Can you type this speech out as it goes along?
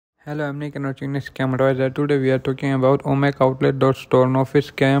Hello, I'm Nick and watching Nick's Scam Advisor. Today we are talking about aumacoutlet.store. No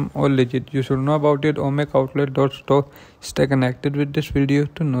fish scam or legit. You should know about it. aumacoutlet.store. Stay connected with this video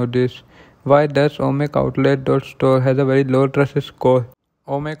to know this. Why does aumacoutlet.store has a very low trust score?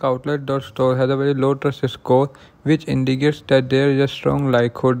 aumacoutlet.store has a very low trust score, which indicates that there is a strong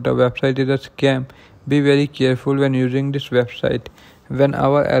likelihood the website is a scam. Be very careful when using this website. When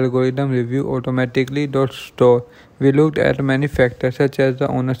our algorithm review aumacoutlet.store, we looked at many factors such as the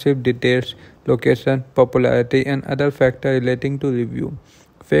ownership details, location, popularity, and other factors relating to review.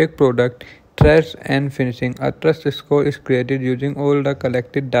 Fake product, trash, and finishing. A trust score is created using all the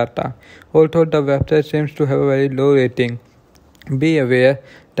collected data. Although the website seems to have a very low rating, be aware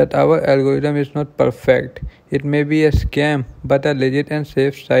that our algorithm is not perfect. It may be a scam, but a legit and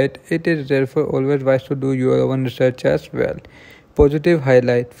safe site. It is therefore always wise to do your own research as well. Positive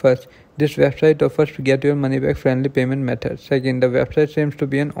highlight. First, this website offers to get your money back friendly payment method. Second, the website seems to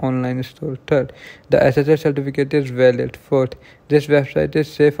be an online store. Third, the SSL certificate is valid. Fourth, this website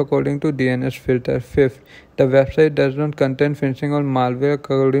is safe according to DNS filter. Fifth, the website does not contain phishing or malware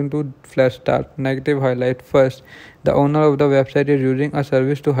according to Flashstart. Negative highlight. First, the owner of the website is using a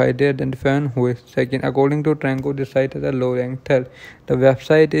service to hide their identifier who is. Second, according to Tranco, this site has a low rank. Third, the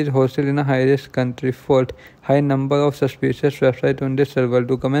website is hosted in a high-risk country. Fourth, high number of suspicious websites on this server.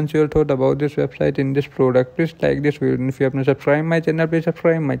 To comment your thought about this website in this product, please like this video. And if you have not subscribed my channel, please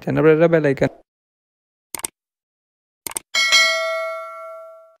subscribe my channel. Press the bell icon.